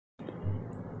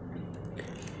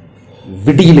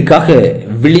விடியலுக்காக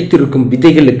விழித்திருக்கும்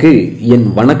விதைகளுக்கு என்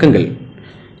வணக்கங்கள்.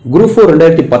 குரூப் 4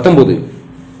 2019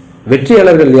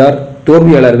 வெற்றியாளர்கள் யார்,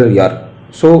 தோல்வியாளர்கள் யார்?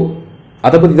 ஸோ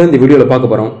அதை பற்றி தான் இந்த வீடியோவில்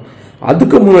பார்க்க போகிறோம்.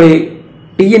 அதுக்கு முன்னாடி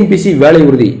டிஎன்பிசி வேலை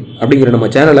உறுதி அப்படிங்கிற நம்ம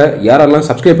சேனலை யாரெல்லாம்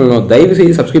சப்ஸ்கிரைப் பண்ணணும் தயவு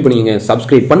செய்து சப்ஸ்கிரைப் பண்ணிக்கங்க.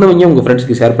 சப்ஸ்கிரைப் பண்ணவங்க உங்கள்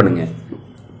ஃப்ரெண்ட்ஸ்க்கு ஷேர் பண்ணுங்கள்.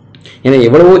 ஏன்னா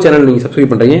எவ்வளவோ சேனல் நீங்கள்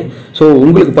சப்ஸ்கிரைப் பண்ணுறீங்க. ஸோ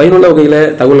உங்களுக்கு பயனுள்ள வகையில்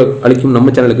தகவல் அளிக்கும்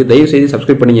நம்ம சேனலுக்கு தயவு செய்து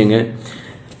சப்ஸ்கிரைப் பண்ணிக்கங்க.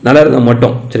 நல்லா இருந்தால்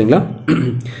மட்டும் சரிங்களா?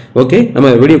 ஓகே, நம்ம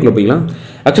வீடியோக்குள்ளே போய்க்கலாம்.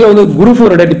 ஆக்சுவலாக வந்து குரூப்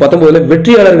 4 2019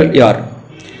 வெற்றியாளர்கள் யார்?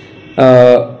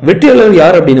 வெற்றியாளர்கள்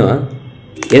யார் அப்படின்னா,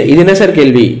 இது என்ன சார்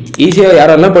கேள்வி? ஈஸியாக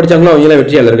யாரெல்லாம் படித்தாங்களோ அவங்களாம்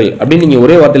வெற்றியாளர்கள் அப்படின்னு நீங்கள்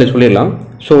ஒரே வார்த்தையில் சொல்லிடலாம்.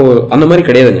 ஸோ அந்த மாதிரி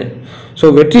கிடையாதுங்க. ஸோ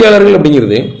வெற்றியாளர்கள்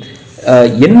அப்படிங்கிறது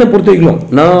என்னை பொறுத்த வரைக்கும்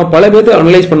நான் பல பேர்த்து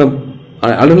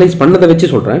அனலைஸ் பண்ணதை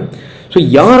வச்சு சொல்கிறேன். ஸோ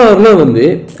யாரெல்லாம் வந்து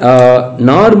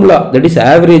நார்மலாக தட் இஸ்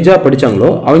ஆவரேஜாக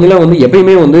படித்தாங்களோ அவங்களாம் வந்து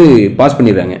எப்பயுமே வந்து பாஸ்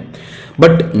பண்ணிடுறாங்க.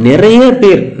 பட் நிறைய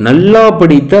பேர் நல்லா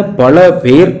படித்த பல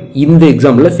பேர் இந்த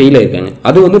எக்ஸாமில் ஃபெயில் ஆகிருக்காங்க.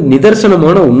 அது வந்து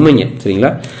நிதர்சனமான உண்மைங்க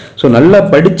சரிங்களா? ஸோ நல்லா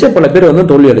படித்த பல பேர் வந்து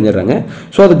தோல்வி அடைஞ்சிடுறாங்க.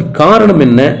 ஸோ அதுக்கு காரணம்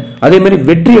என்ன? அதே மாதிரி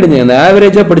வெற்றி அடைஞ்ச அந்த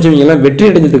ஆவரேஜாக படித்தவங்க எல்லாம் வெற்றி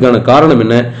அடைஞ்சதுக்கான காரணம்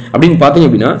என்ன அப்படின்னு பார்த்தீங்க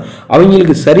அப்படின்னா,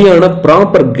 அவங்களுக்கு சரியான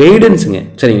ப்ராப்பர் கைடன்ஸுங்க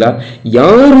சரிங்களா?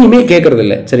 யாரையுமே கேட்கறது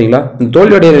இல்லை சரிங்களா? இந்த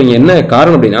தோல்வி அடைகிறவங்க என்ன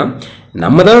காரணம் அப்படின்னா,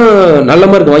 நம்ம தான் நல்ல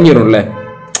மார்க் வாங்கிடுறோம்ல.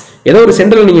 ஏதோ ஒரு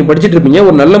சென்டரில் நீங்கள் படிச்சுட்டு இருப்பீங்க,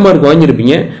 ஒரு நல்ல மார்க்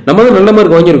வாங்கியிருப்பீங்க. நம்ம தான் நல்ல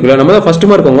மார்க் வாங்கியிருக்கல, நம்ம தான் ஃபர்ஸ்ட்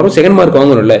மார்க் வாங்குறோம், செகண்ட் மார்க்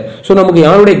வாங்குறோம்ல. ஸோ நமக்கு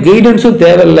யாருடைய கைடன்ஸும்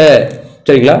தேவையில்லை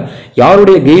சரிங்களா?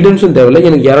 யாருடைய கைடன்ஸும் தேவையில்லை,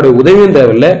 எனக்கு யாருடைய உதவியும்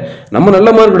தேவையில்லை, நம்ம நல்ல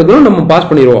மார்க் எடுக்கிறோம், நம்ம பாஸ்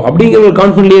பண்ணிடுவோம் அப்படிங்கிற ஒரு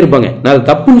கான்ஃபிடென்ட்லேயே இருப்பாங்க. நான் அது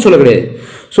தப்புன்னு சொல்ல கிடையாது.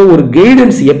 ஸோ ஒரு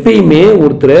கைடன்ஸ் எப்பயுமே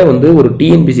ஒருத்தரை வந்து ஒரு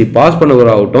டிஎன்பிசி பாஸ்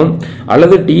பண்ணவராகட்டும்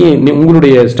அல்லது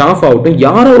உங்களுடைய ஸ்டாஃப் ஆகட்டும்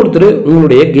யாரோ ஒருத்தர்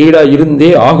உங்களுடைய கைடாக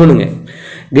இருந்தே ஆகணுங்க.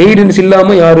 கைடன்ஸ்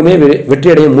இல்லாமல் யாருமே வெற்றி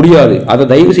அடைய முடியாது. அதை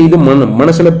தயவு செய்து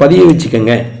மனசில் பதிய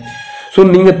வச்சுக்கோங்க. ஸோ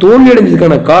நீங்கள் தோல்வி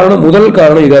அடைஞ்சதுக்கான காரணம், முதல்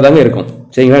காரணம் இதாக தாங்க இருக்கும்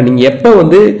சரிங்களா? நீங்கள் எப்போ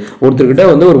வந்து ஒருத்தர்கிட்ட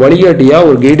வந்து ஒரு வழிகாட்டியாக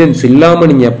ஒரு கைடன்ஸ் இல்லாமல்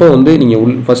நீங்கள் எப்போ வந்து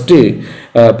நீங்கள் ஃபஸ்ட்டு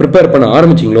ப்ரிப்பேர் பண்ண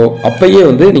ஆரம்பிச்சிங்களோ அப்பயே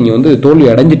வந்து நீங்கள் வந்து தோல்வி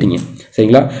அடைஞ்சிட்டீங்க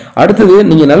சரிங்களா? அடுத்தது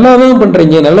நீங்கள் நல்லா தான்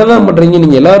பண்ணுறீங்க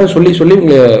நீங்கள் எல்லாரும் சொல்லி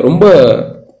உங்களை ரொம்ப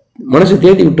மனசு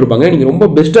தேடி விட்டுருப்பாங்க. நீங்கள் ரொம்ப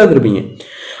பெஸ்ட்டாக இருந்திருப்பீங்க.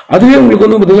 அதுவே உங்களுக்கு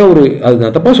வந்து பார்த்தீங்கன்னா ஒரு அது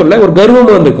நான் தப்பாக சொல்ல ஒரு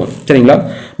கர்வமாக இருந்திருக்கும் சரிங்களா?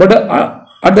 But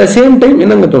at the same time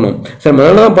என்னங்க தோணும், சார்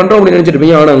நல்லா தான் பண்ணுறோம் அப்படின்னு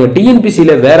நினச்சிருப்பீங்க. ஆனால் அங்கே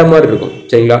டிஎன்பிசியில் வேற மாதிரி இருக்கும்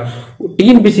சரிங்களா?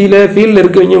 டிஎன்பிசியில் ஃபீல்டில்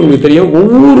இருக்கவங்க உங்களுக்கு தெரியும்,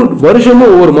 ஒவ்வொரு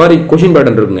வருஷமும் ஒவ்வொரு மாதிரி கொஷின்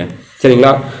பேட்டர்ன் இருக்குங்க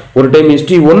சரிங்களா? ஒரு டைம்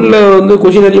ஹிஸ்ட்ரி 1ல் வந்து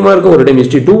கொஷின் அதிகமாக இருக்கும், ஒரு டைம்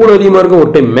ஹிஸ்ட்ரி 2 அதிகமாக இருக்கும்,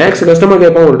 ஒரு டைம் மேக்ஸ் கஷ்டமாக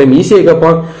கேட்பான், ஒரு டைம் ஈஸியாக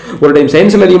கேட்பான், ஒரு டைம்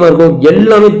சயின்ஸில் அதிகமாக இருக்கும்.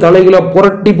 எல்லாமே தலைகளாக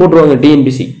புரட்டி போட்டுருவாங்க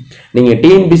டிஎன்பிசி. நீங்கள்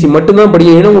டிஎன்பிசி மட்டும்தான்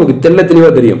படிக்கிறீங்கன்னா உங்களுக்கு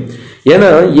தெளிவாக தெரியும். ஏன்னா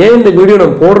ஏன் இந்த வீடியோ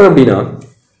நான் போடுறேன் அப்படின்னா,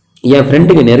 என்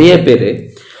ஃப்ரெண்டுங்க நிறைய பேர்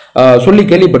சொல்லி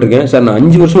கேள்விப்பட்டிருக்கேன். சார் நான்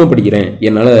 5 வருஷமா படிக்கிறேன்,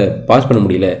 என்னால் பாஸ் பண்ண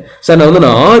முடியல. சார் நான்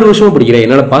 6 வருஷமா படிக்கிறேன்,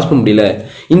 என்னால் பாஸ் பண்ண முடியல.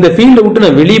 இந்த ஃபீல்டை விட்டு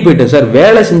நான் வெளியே போயிட்டேன் சார்,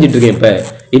 வேலை செஞ்சுட்டு இருக்கேன்.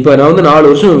 இப்போ நான் 4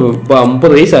 வருஷம்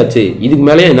 30 வயசு ஆச்சு, இதுக்கு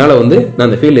மேலே என்னால் நான்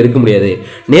அந்த ஃபீல்டில் இருக்க முடியாது.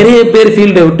 நிறைய பேர்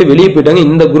ஃபீல்டை விட்டு வெளியே போயிட்டாங்க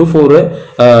இந்த குரூப் 4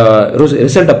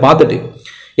 ரிசல்ட்டை பார்த்துட்டு.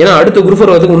 ஏன்னா அடுத்த குரூப்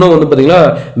 4 வரதுக்கு இன்னும் பார்த்தீங்கன்னா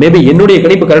மேபி என்னுடைய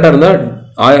கணிப்பு கரெக்டாக இருந்தால்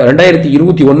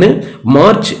 2021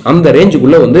 மார்ச் அந்த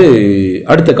ரேஞ்சுக்குள்ள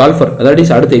அடுத்த கால்ஃபர்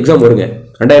அதாவது அடுத்த எக்ஸாம் வருங்க.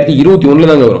 2021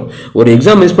 தாங்க வரும். ஒரு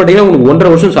எக்ஸாம் மிஸ் பண்ணிட்டீங்கன்னா உங்களுக்கு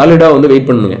 1.5 வருஷம் சாலிடா வெயிட்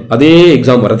பண்ணுங்க அதே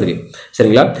எக்ஸாம் வரதுக்கு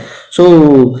சரிங்களா? ஸோ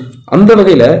அந்த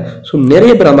வகையில்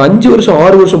நிறைய பேர் அந்த 5 வருஷம்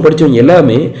 6 வருஷம் படித்தவங்க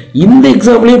எல்லாமே இந்த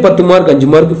எக்ஸாம்லேயும் 10 மார்க் 5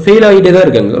 மார்க் ஃபெயில் ஆகிட்டே தான்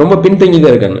இருக்காங்க, ரொம்ப பின்தங்கி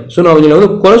தான் இருக்காங்க. ஸோ நான் அவங்களை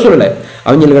குறை சொல்லலை.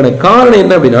 அவங்களுக்கான காரணம்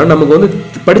என்ன அப்படின்னா, நமக்கு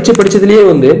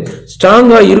படிச்சதுலேயே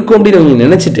ஸ்ட்ராங்காக இருக்கும் அப்படின்னு அவங்க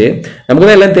நினைச்சிட்டு நமக்கு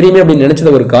தான் எல்லாம் தெரியுமே அப்படின்னு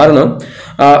நினைச்சது ஒரு காரணம்.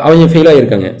 அவங்க ஃபெயில்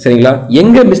ஆகியிருக்காங்க சரிங்களா?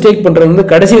 எங்கே மிஸ்டேக் பண்ணுறது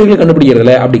கடைசி வரைக்கும்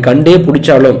கண்டுபிடிக்கிறதில்ல. அப்படி கண்டே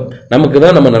பிடிச்சாலும் நமக்கு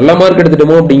தான் நம்ம நல்ல மார்க்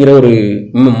எடுத்துட்டோமோ அப்படிங்கிற ஒரு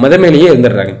மதமேலேயே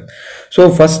இருந்துடுறாங்க. ஸோ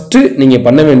ஃபஸ்ட்டு நீங்கள்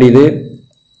பண்ண வேண்டியது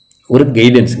ஒரு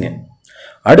கைடன்ஸுங்க.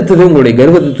 அடுத்தது உங்களுடைய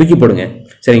கர்வத்தை தூக்கி போடுங்க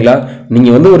சரிங்களா?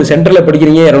 நீங்கள் ஒரு சென்டரில்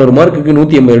படிக்கிறீங்க, 200 மார்க்குக்கு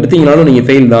 180 எடுத்தீங்கனாலும் நீங்கள்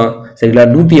ஃபெயில் தான் சரிங்களா?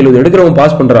 170 எடுக்கிறவன்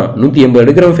பாஸ் பண்ணுறான், 180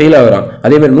 எடுக்கிறவன் ஃபெயில் ஆகிறான்,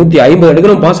 அதே மாதிரி 150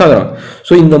 எடுக்கிறவன் பாஸ் ஆகிறான்.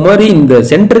 ஸோ இந்த மாதிரி இந்த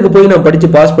சென்டருக்கு போய் நான் படித்து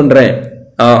பாஸ் பண்ணுறேன்,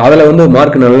 அதில்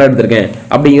மார்க் நல்லா எடுத்திருக்கேன்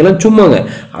அப்படிங்கிறலாம் சும்மாங்க.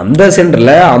 அந்த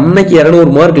சென்டரில் அன்னைக்கு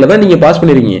 200 மார்க்கில் தான் நீங்கள் பாஸ்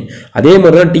பண்ணிருக்கீங்க. அதே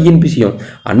மாதிரி தான் டிஎன்பிசியும்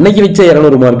அன்னைக்கு வச்ச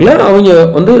 200 மார்க்கில் அவங்க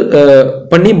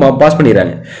பண்ணி பாஸ்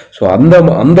பண்ணிடுறாங்க. ஸோ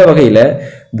அந்த வகையில்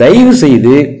தயவு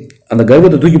செய்து அந்த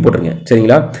கர்வத்தை தூக்கி போட்டுருங்க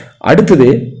சரிங்களா? அடுத்தது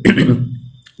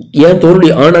ஏன் தோல்வி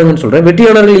ஆனாங்கன்னு சொல்கிறேன்.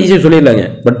 வெற்றியாளர்கள் ஈஸியாக சொல்லிடலாங்க,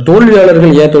 பட்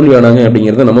தோல்வியாளர்கள் ஏன் தோல்வி ஆனாங்க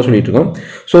அப்படிங்கிறத நம்ம சொல்லிட்டு இருக்கோம்.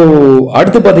 ஸோ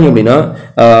அடுத்து பார்த்தீங்க அப்படின்னா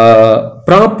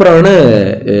ப்ராப்பரான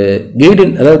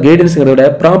கைடன்ஸ், அதாவது கைடன்ஸுங்கிறத விட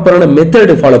ப்ராப்பரான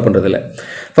மெத்தடு ஃபாலோ பண்ணுறதில்ல.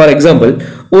 ஃபார் எக்ஸாம்பிள்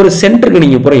ஒரு சென்டருக்கு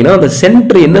நீங்க போறீங்கன்னா அந்த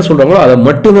சென்டர் என்ன சொல்றாங்களோ அதை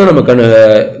மட்டும்தான் நம்ம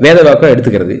வேத வாக்கா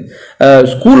எடுத்துக்கிறது.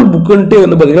 ஸ்கூல் புக்குன்ட்டு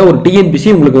வந்து பாத்தீங்கன்னா ஒரு டிஎன்பிசி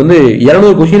உங்களுக்கு வந்து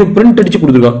 200 கொஸ்டின் பிரிண்ட் அடிச்சு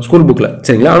கொடுத்துருக்கான் ஸ்கூல் புக்ல,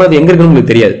 சரிங்களா? ஆனா அது எங்க இருக்குன்னு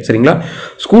உங்களுக்கு தெரியாது, சரிங்களா?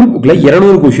 ஸ்கூல் புக்ல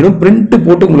 200 கொஸ்டினும் பிரிண்ட்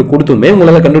போட்டு உங்களுக்கு கொடுத்துமே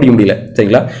உங்களால கண்டுபிடிக்க முடியல,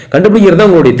 சரிங்களா? கண்டுபிடிக்கிறது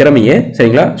தான் உங்களுடைய திறமையே,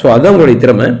 சரிங்களா? ஸோ அதுதான் உங்களுடைய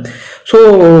திறமை. ஸோ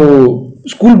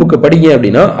ஸ்கூல் புக்கை படிங்க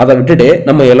அப்படின்னா அதை விட்டுட்டு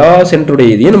நம்ம எல்லா சென்டருடைய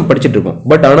இதையும் நம்ம படிச்சுட்டு இருக்கோம்.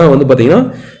 பட் ஆனால் வந்து பார்த்தீங்கன்னா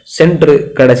சென்டர்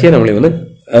கடைசியாக நம்மளை வந்து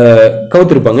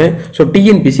கவுத்திருப்பாங்க. ஸோ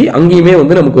டிஎன்பிசி அங்கேயுமே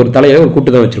வந்து நமக்கு ஒரு தலையில ஒரு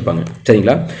கூட்டு தான் வச்சிருப்பாங்க,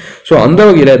 சரிங்களா? ஸோ அந்த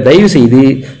வகையில் தயவு செய்து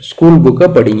ஸ்கூல் புக்கை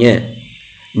படிங்க.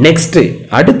 நெக்ஸ்ட்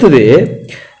அடுத்தது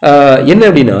என்ன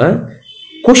அப்படின்னா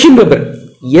கொஷின் பேப்பர்.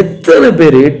 எத்தனை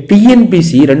பேர்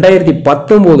டிஎன்பிசி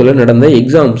 2019 நடந்த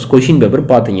எக்ஸாம்ஸ் கொஷின் பேப்பர்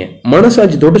பார்த்தீங்க?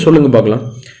 மனசாட்சி தொட்டு சொல்லுங்க பார்க்கலாம்.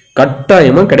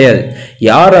 கட்டாயமா கிடையாது.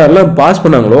 யாரெல்லாம் பாஸ்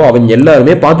பண்ணாங்களோ அவங்க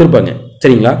எல்லாருமே பார்த்துருப்பாங்க,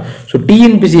 சரிங்களா? ஸோ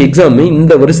டிஎன்பிசி எக்ஸாம்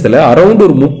இந்த வருஷத்துல அரௌண்ட்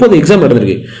ஒரு 30 எக்ஸாம்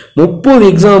நடந்திருக்கு. 30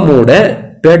 எக்ஸாமோட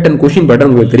பேட்டர்ன் கொஷின்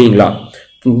பேட்டர்ன் உங்களுக்கு தெரியுங்களா?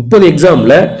 30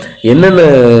 எக்ஸாம்ல என்னென்ன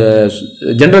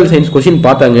ஜெனரல் சயின்ஸ் கொஷின்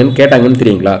பார்த்தாங்கன்னு கேட்டாங்கன்னு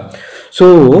தெரியுங்களா? ஸோ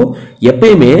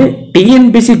எப்பயுமே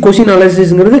டிஎன்பிசி கொஷின்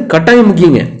அனாலிசிஸ்ங்கிறது கட்டாயம்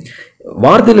முக்கியங்க.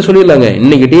 வார்த்தையில் சொல்லிடலாங்க,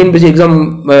 இன்னைக்கு டிஎன்பிசி எக்ஸாம்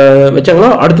வச்சாங்களா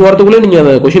அடுத்த வாரத்துக்குள்ளே நீங்கள்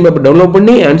அந்த கொஷின் பேப்பர் டவுன்லோட்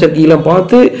பண்ணி ஆன்சர் கீலாம்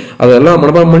பார்த்து அதெல்லாம்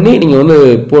மனப்பாடம் பண்ணி நீங்கள் வந்து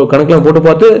கணக்கெலாம் போட்டு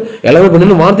பார்த்து எல்லாமே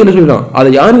பண்ணி வார்த்தையில் சொல்லிடலாம். அதை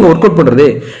யாருங்க ஒர்க் அவுட் பண்ணுறது?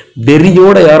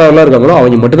 வெறியோட யாரெல்லாம் இருக்காங்களோ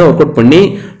அவங்க மட்டும்தான் ஒர்க் அவுட் பண்ணி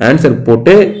ஆன்சர்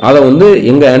போட்டு அதை வந்து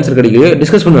எங்கே ஆன்சர் கிடைக்குது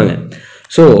டிஸ்கஸ் பண்ணுவாங்க.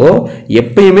 ஸோ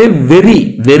எப்பயுமே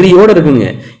வெறியோட இருக்குங்க.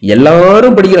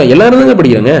 எல்லாரும் படிக்கிறாங்க, எல்லாரும் தாங்க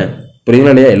படிக்கிறாங்க,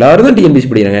 புரியுங்களா இல்லையா? எல்லாரும் தான் டிஎன்பிசி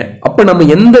படிக்கிறாங்க. அப்ப நம்ம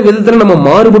எந்த விதத்துல நம்ம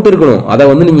மாறுபட்டு இருக்கணும் அதை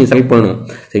வந்து நீங்க செலக்ட் பண்ணணும்,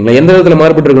 சரிங்களா? எந்த விதத்துல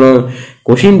மாறுபட்டு இருக்கணும்?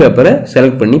 கொஷின் பேப்பரை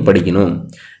செலக்ட் பண்ணி படிக்கணும்.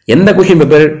 எந்த question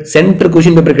paper? Centre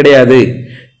question paper கிடையாது.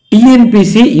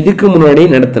 டிஎன்பிசி இதுக்கு முன்னாடி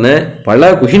நடத்தின பல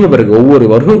கொஷின் பேப்பர் இருக்கு. ஒவ்வொரு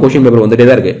வருஷம் கொஷின் பேப்பர் வந்துட்டே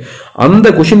தான் இருக்கு. அந்த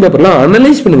கொஷின் பேப்பர்லாம்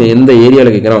அனலைஸ் பண்ணுங்க. எந்த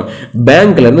ஏரியாவில் கேட்கறான்,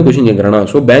 பேங்க்ல இருந்து கொஷின் கேட்கறானா,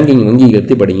 ஸோ பேங்கிங் வங்கி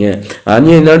எடுத்து படிங்க.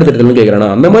 அந்நிய நாடு திட்டத்தில் கேட்கறானா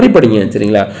அந்த மாதிரி படிங்க,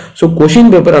 சரிங்களா? ஸோ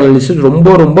கொஷின் பேப்பர் அனாலிசிஸ்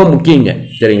ரொம்ப ரொம்ப முக்கியங்க,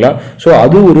 சரிங்களா? ஸோ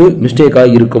அது ஒரு மிஸ்டேக்கா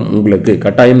இருக்கும் உங்களுக்கு,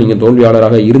 கட்டாயம் நீங்க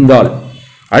தோல்வியாளராக இருந்தால்.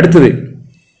 அடுத்தது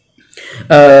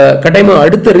கட்டாயமா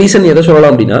அடுத்த ரீசன் எதை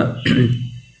சொல்லலாம் அப்படின்னா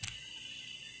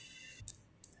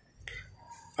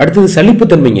அடுத்தது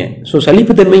சலிப்புத்தன்மைங்க. ஸோ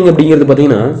சலிப்புத்தன்மைங்க அப்படிங்கிறது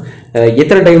பார்த்தீங்கன்னா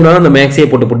எத்தனை டைம்னா அந்த மேக்ஸே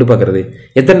போட்டு பார்க்கறது,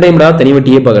 எத்தனை டைம்டா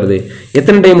தனிவட்டியே பார்க்கறது,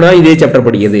 எத்தனை டைம்டா இதே சாப்டர்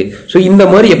படிக்கிறது. ஸோ இந்த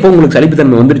மாதிரி எப்போ உங்களுக்கு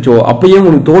சலிப்புத்தன்மை வந்துருச்சோ அப்பயே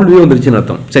உங்களுக்கு தோல்வியே வந்துருச்சுன்னு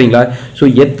அர்த்தம், சரிங்களா? ஸோ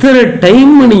எத்தனை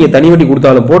டைம் நீங்கள் தனிவட்டி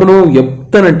கொடுத்தாலும் போடணும்,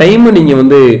 எத்தனை டைம் நீங்கள்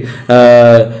வந்து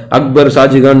அக்பர்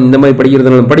ஷாஜகான் இந்த மாதிரி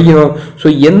படிக்கிறதுனால படிக்கணும். ஸோ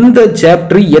எந்த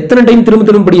சாப்டர் எத்தனை டைம் திரும்ப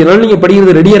திரும்ப படிக்கிறதுனால நீங்கள்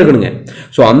படிக்கிறது ரெடியாக இருக்கணுங்க.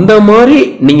 ஸோ அந்த மாதிரி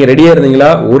நீங்கள் ரெடியாக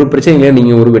இருந்தீங்களா ஒரு பிரச்சனை இல்லை,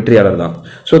 நீங்கள் ஒரு வெற்றியாளர் தான்.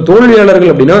 ஸோ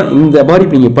தோல்வியாளர்கள் அப்படின்னா இந்த மாதிரி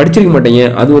நீங்கள் படிச்சிருக்க மாட்டீங்க,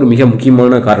 அது ஒரு மிக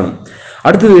முக்கியமான காரணம்.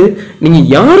 அடுத்தது நீங்க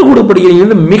யாரு கூட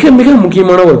படிக்கிறீங்க மிக மிக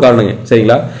முக்கியமான ஒரு காரணங்க,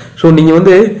 சரிங்களா? ஸோ நீங்க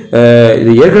வந்து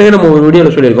இது ஏற்கனவே நம்ம ஒரு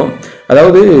வீடியோவில் சொல்லியிருக்கோம்.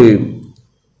 அதாவது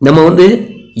நம்ம வந்து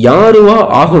யாருவா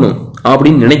ஆகணும்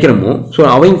அப்படின்னு நினைக்கிறோமோ ஸோ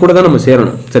அவங்க கூட தான் நம்ம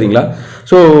சேரணும், சரிங்களா?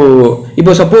 ஸோ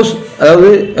இப்போ சப்போஸ் அதாவது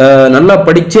நல்லா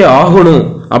படிச்சே ஆகணும்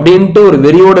அப்படின்ட்டு ஒரு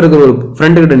வெறியோட இருக்கிற ஒரு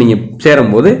ஃப்ரெண்டு கிட்ட நீங்க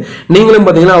சேரும் போது நீங்களும்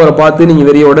பார்த்தீங்கன்னா அவரை பார்த்து நீங்க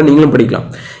வெறியோட நீங்களும் படிக்கலாம்.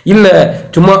 இல்லை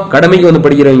சும்மா கடமைக்கு வந்து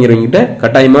படிக்கிறவங்கிட்ட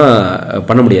கட்டாயமா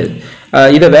பண்ண முடியாது.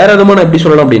 இதை வேற விதமான எப்படி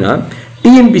சொல்லலாம் அப்படின்னா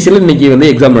டிஎன்பிசியில் இன்னைக்கு வந்து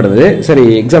எக்ஸாம் நடந்தது, சரி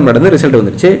எக்ஸாம் நடந்து ரிசல்ட்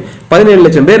வந்துருச்சு. 17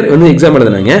 லட்சம் பேர் வந்து எக்ஸாம்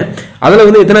எழுதினாங்க. அதில்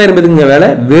வந்து எத்தனாயிரம் பேருக்கு வேலை?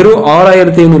 வெறும்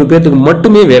 6500 பேருக்கு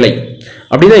மட்டுமே வேலை.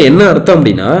 அப்படின்னா என்ன அர்த்தம்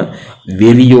அப்படின்னா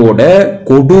வெறியோட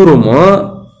கொடூரமா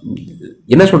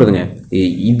என்ன சொல்றதுங்க,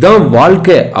 இதுதான்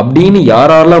வாழ்க்கை அப்படின்னு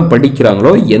யாரெல்லாம்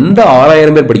படிக்கிறாங்களோ எந்த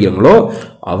 6000 பேர் படிக்கிறாங்களோ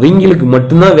அவங்களுக்கு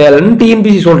மட்டும்தான் வேலைன்னு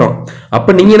டிஎன்பிசி சொல்றோம்.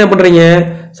 அப்ப நீங்க என்ன பண்றீங்க?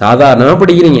 சாதாரணமா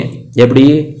படிக்கிறீங்க. எப்படி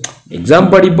எக்ஸாம்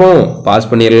படிப்போம்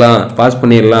பாஸ்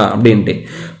பண்ணிடலாம் அப்படின்ட்டு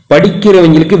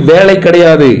படிக்கிறவங்களுக்கு வேலை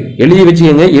கிடையாது. எழுதி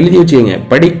வச்சுக்கோங்க.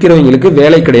 படிக்கிறவங்களுக்கு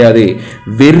வேலை கிடையாது.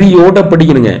 வெறியோட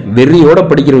படிக்கணுங்க. வெறியோட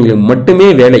படிக்கிறவங்களுக்கு மட்டுமே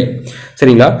வேலை,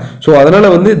 சரிங்களா? ஸோ அதனால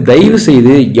வந்து தயவு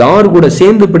செய்து யாரு கூட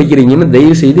சேர்ந்து படிக்கிறீங்கன்னு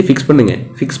தயவு செய்து ஃபிக்ஸ் பண்ணுங்க.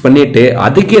 ஃபிக்ஸ் பண்ணிட்டு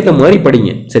அதுக்கேற்ற மாதிரி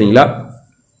படிங்க, சரிங்களா?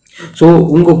 ஸோ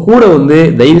உங்க கூட வந்து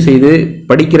தயவு செய்து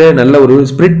படிக்கிற நல்ல ஒரு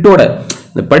ஸ்பிரிட்டோட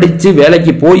படிச்சு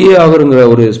வேலைக்கு போயே ஆகுங்கிற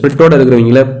ஒரு ஸ்பிரிட்டோட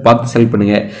இருக்கிறவங்கள பார்த்து செலக்ட்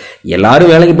பண்ணுங்க.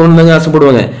 எல்லாரும் வேலைக்கு போகணும்னு தாங்க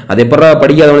ஆசைப்படுவாங்க. அது எப்படா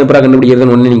படிக்காதவன் எப்படா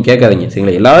கண்டுபிடிக்கிறதுன்னு ஒன்று நீங்க கேட்காதீங்க,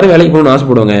 சரிங்களா? எல்லாரும் வேலைக்கு போகணும்னு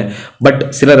ஆசைப்படுவாங்க. பட்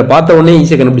சிலரை பார்த்த உடனே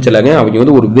ஈஸியாக கண்டுபிடிச்சிடலாங்க. அவங்க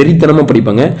வந்து ஒரு வெறித்தனமா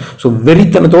படிப்பாங்க. ஸோ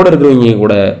வெறித்தனத்தோட இருக்கிறவங்க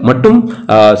கூட மட்டும்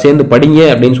சேர்ந்து படிங்க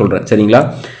அப்படின்னு சொல்றேன், சரிங்களா?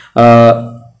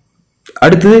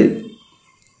 அடுத்து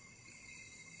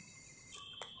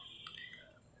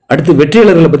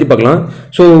வெற்றியாளர்களை பத்தி பார்க்கலாம்.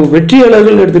 ஸோ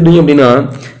வெற்றியாளர்கள் எடுத்துட்டீங்க அப்படின்னா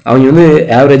அவங்க வந்து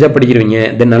ஆவரேஜா படிக்கிறவங்க,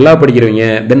 தென் நல்லா படிக்கிறவங்க,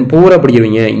 தென் பூரா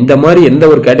படிக்கிறவங்க, இந்த மாதிரி எந்த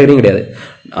ஒரு கேட்டகரியும் கிடையாது.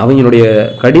 அவங்களுடைய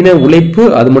கடின உழைப்பு,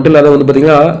 அது மட்டும் இல்லாத வந்து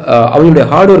பார்த்தீங்கன்னா அவங்களுடைய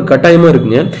ஹார்ட் ஒர்க் கட்டாயமாக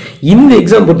இருக்குங்க. இந்த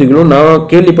எக்ஸாம் பொறுத்தவரைக்கும் நான்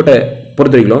கேள்விப்பட்ட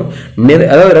பொறுத்த வரைக்கும்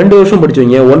அதாவது 2 வருஷம்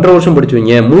படிச்சவங்க, 1.5 வருஷம்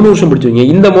படிச்சவங்க, 3 வருஷம் படிச்சவங்க,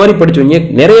 இந்த மாதிரி படிச்சவங்க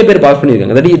நிறைய பேர் பாஸ்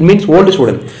பண்ணியிருக்காங்க. That it means old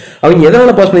student. அவங்க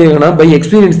எதனால பாஸ் பண்ணியிருக்காங்கன்னா பை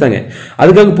எக்ஸ்பீரியன்ஸ் தாங்க.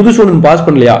 அதுக்காக புது ஸ்டூடெண்ட் பாஸ்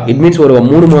பண்ணலையா, இட் மீன்ஸ் ஒரு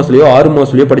 3 மாசத்துலயோ 6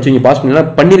 மாசத்துலயோ படிச்சவங்க பாஸ்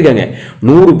பண்ணியிருக்காங்க.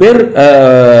 100 பேர்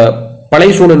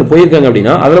பழைய ஸ்டூடெண்ட் போயிருக்காங்க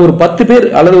அப்படின்னா அதுல ஒரு 10 பேர்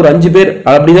அல்லது ஒரு 5 பேர்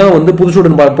அப்படிதான் வந்து புது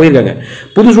ஸ்டூடெண்ட் போயிருக்காங்க.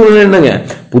 புது ஸ்டூடெண்ட் என்னங்க,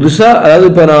 புதுசா அதாவது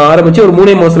இப்ப நான் ஆரம்பிச்சு ஒரு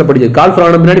 3 மாசத்துல படிச்சு கால்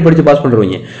ஃபார் பின்னாடி படிச்சு பாஸ்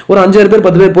பண்றவங்க ஒரு 5-6 பேர்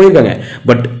 10 பேர் போயிருக்காங்க.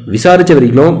 பட் விசாரிச்ச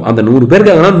வரைக்கும் அந்த 100 பேர்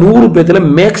இருக்காங்கன்னா 100 பேர்த்துல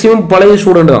மேக்சிமம் பழைய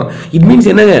ஸ்டூடெண்ட் தான். இட்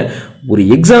மீன்ஸ் என்னங்க, ஒரு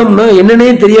எக்ஸாம்னா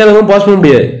என்னன்னே தெரியாதவங்க பாஸ் பண்ண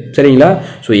முடியாது. சரிங்களா?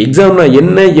 ஸோ எக்ஸாம்னா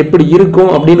என்ன, எப்படி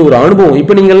இருக்கும் அப்படின்னு ஒரு அனுபவம்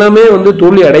இப்போ நீங்க எல்லாமே வந்து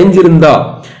தோல்வி அடைஞ்சிருந்தா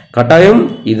கட்டாயம்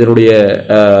இதனுடைய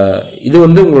இது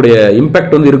வந்து உங்களுடைய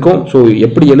இம்பாக்ட் வந்து இருக்கும். ஸோ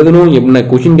எப்படி எழுதணும், என்ன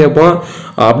கொஷின் கேட்பான்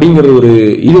அப்படிங்கிறது ஒரு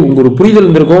இது உங்களுக்கு ஒரு புரிதல்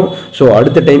இருந்திருக்கும். ஸோ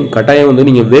அடுத்த டைம் கட்டாயம் வந்து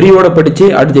நீங்கள் வெறியோட படித்து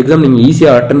அடுத்த எக்ஸாம் நீங்கள்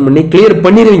ஈஸியாக அட்டன் பண்ணி கிளியர்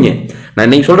பண்ணிடுவீங்க. நான்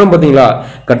இன்னைக்கு சொல்கிறேன் பார்த்தீங்களா,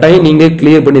 கட்டாயம் நீங்கள்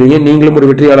கிளியர் பண்ணிடுவீங்க. நீங்களும் ஒரு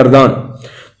வெற்றியாளர் தான்.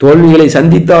 தோல்விகளை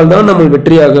சந்தித்தால் தான் நம்ம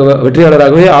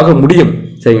வெற்றியாளராகவே ஆக முடியும்.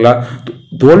 சரிங்களா?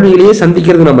 தோல்விகளையே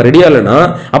சந்திக்கிறது நம்ம ரெடியா இல்லைன்னா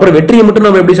அப்புறம் வெற்றியை மட்டும்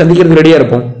நம்ம எப்படி சந்திக்கிறது ரெடியா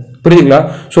இருப்போம்? புரியுதுங்களா?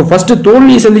 ஸோ ஃபர்ஸ்ட்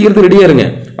தோல்வியை சந்திக்கிறது ரெடியா இருங்க.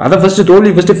 அதை ஃபர்ஸ்ட் தோல்வி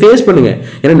ஃபர்ஸ்ட் ஃபேஸ் பண்ணுங்க.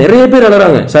 ஏன்னா நிறைய பேர்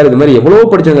அழறாங்க, சார் இது மாதிரி எவ்வளோ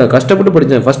படிச்சாங்க, கஷ்டப்பட்டு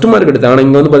படிச்சேன், ஃபர்ஸ்ட் மார்க் எடுத்தேன், ஆனால்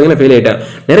இங்கே வந்து பார்த்தீங்கன்னா ஃபெயில் ஆயிட்டேன்.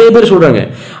 நிறைய பேர் சொல்றாங்க.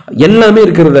 எல்லாமே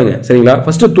இருக்கிறதாங்க. சரிங்களா?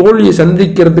 ஃபர்ஸ்ட் தோல்வியை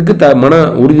சந்திக்கிறதுக்கு மன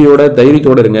உறுதியோட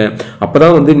தைரியத்தோட இருங்க.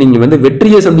 அப்பதான் வந்து நீங்க வந்து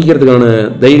வெற்றியை சந்திக்கிறதுக்கான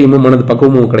தைரியமும் மனது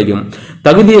பக்குவமும் கிடைக்கும்.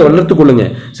 தகுதியை வளர்த்து கொள்ளுங்க.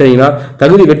 சரிங்களா?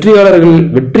 வெற்றியாளர்கள்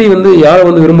வெற்றி வந்து யாரை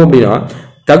வந்து விரும்பும் அப்படின்னா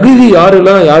தகுதி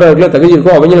யாருக்கெல்லாம் தகுதி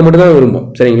இருக்கோ அவங்கள மட்டும் தான் விரும்பும்.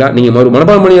 சரிங்களா? நீங்க ஒரு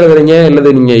மனப்பாடம் பண்ணி எழுதுறீங்க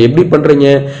இல்லது நீங்க எப்படி பண்றீங்க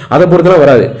அதை பொறுத்தெல்லாம்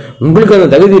வராது. உங்களுக்கு அந்த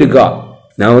தகுதி இருக்கா,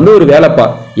 நான் வந்து ஒரு வேலைப்பா,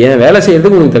 என் வேலை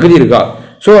செய்யறதுக்கு உங்களுக்கு தகுதி இருக்கா,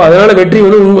 ஸோ அதனால வெற்றி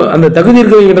வந்து அந்த தகுதி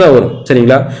இருக்கிறவங்க தான் வரும்.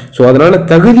 சரிங்களா? ஸோ அதனால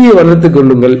தகுதியை வளர்த்து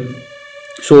கொள்ளுங்கள்.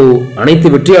 ஸோ அனைத்து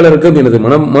வெற்றியாளருக்கும் எனது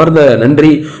மனமார்ந்த நன்றி.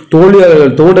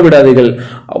 தோல்வியாளர்கள் தோண்ட விடாதீர்கள்.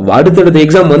 அடுத்தடுத்த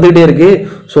எக்ஸாம் வந்துகிட்டே இருக்கு.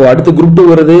 ஸோ அடுத்து குரூப் 2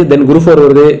 வருது, தென் குரூப் 4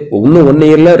 வருது. இன்னும் 1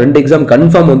 இயர்ல 2 எக்ஸாம்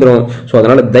கன்ஃபார்ம் வந்துடும். ஸோ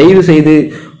அதனால தயவு செய்து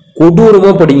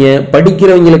கொடூரமா படிங்க.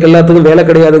 படிக்கிறவங்களுக்கு எல்லாத்துக்கும் வேலை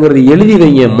கிடையாதுங்கிறது எழுதி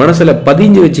வைங்க, மனசுல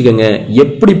பதிஞ்சு வச்சுக்கோங்க.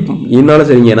 எப்படி என்னாலும்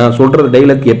சரிங்க, நான் சொல்ற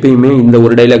டைலாக் எப்பயுமே இந்த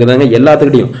ஒரு டைலாக் தாங்க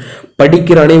எல்லாத்துக்கிட்டையும்.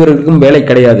 படிக்கிற அனைவருக்கும் வேலை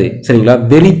கிடையாது. சரிங்களா?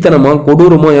 வெறித்தனமா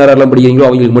கொடூரமா யாரெல்லாம் படிக்கிறீங்களோ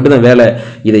அவங்களுக்கு மட்டும்தான் வேலை.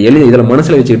 இதில்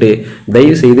மனசுல வச்சுக்கிட்டு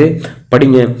தயவு செய்து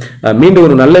படிங்க. மீண்டும்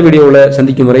ஒரு நல்ல வீடியோவில்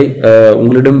சந்திக்கும் வரை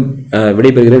உங்களிடம்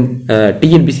விடைபெறுகிறேன்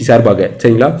டிஎன்பிசி சார்பாக.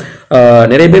 சரிங்களா?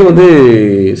 நிறைய பேர் வந்து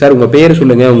சார் உங்க பேர்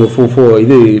சொல்லுங்க, உங்க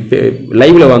இது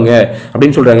லைவ்ல வாங்க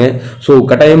அப்படின்னு சொல்றாங்க. ஸோ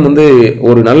கட்டாயம் வந்து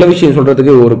ஒரு நல்ல விஷயம்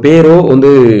சொல்றதுக்கு ஒரு பேரோ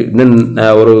வந்து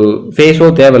ஒரு ஃபேஸோ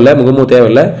தேவையில்லை, முகமோ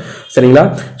தேவையில்லை. சரிங்களா?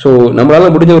 ஸோ நம்மளால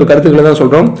முடிஞ்ச ஒரு கருத்துக்களை தான்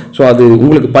சொல்றோம். ஸோ அது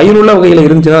உங்களுக்கு பயனுள்ள வகையில்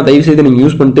இருந்துச்சுன்னா தயவு செய்து நீங்க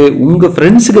யூஸ் பண்ணிட்டு உங்க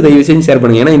ஃப்ரெண்ட்ஸுக்கு தயவு செய்து ஷேர்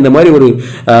பண்ணுங்க. ஏன்னா இந்த மாதிரி ஒரு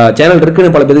சேனல்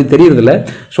இருக்குன்னு பல பேருக்கு தெரியறதில்ல.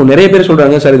 ஸோ நிறைய பேர்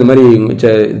சொல்றாங்க சார் இது மாதிரி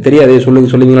தெரியாது,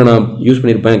 சொல்லுங்களா, நான் யூஸ்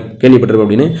பண்ணியிருப்பேன், கேள்விப்பட்டிருப்பேன்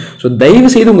அப்படின்னு. ஸோ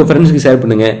தயவு செய்து உங்க ஃப்ரெண்ட்ஸுக்கு ஷேர்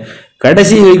பண்ணுங்க.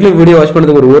 கடைசி வரைக்கும் வீடியோ வாட்ச்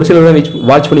பண்ணதுக்கு ஒரு சிலர் தான்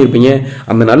வாட்ச் பண்ணியிருப்பீங்க.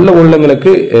 அந்த நல்ல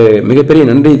உள்ளங்களுக்கு மிகப்பெரிய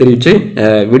நன்றி தெரிவிச்சு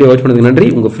வீடியோ வாட்ச் பண்ணதுக்கு நன்றி.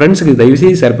 உங்க ஃப்ரெண்ட்ஸுக்கு தயவு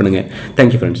செய்து ஷேர் பண்ணுங்க.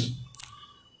 Thank you friends.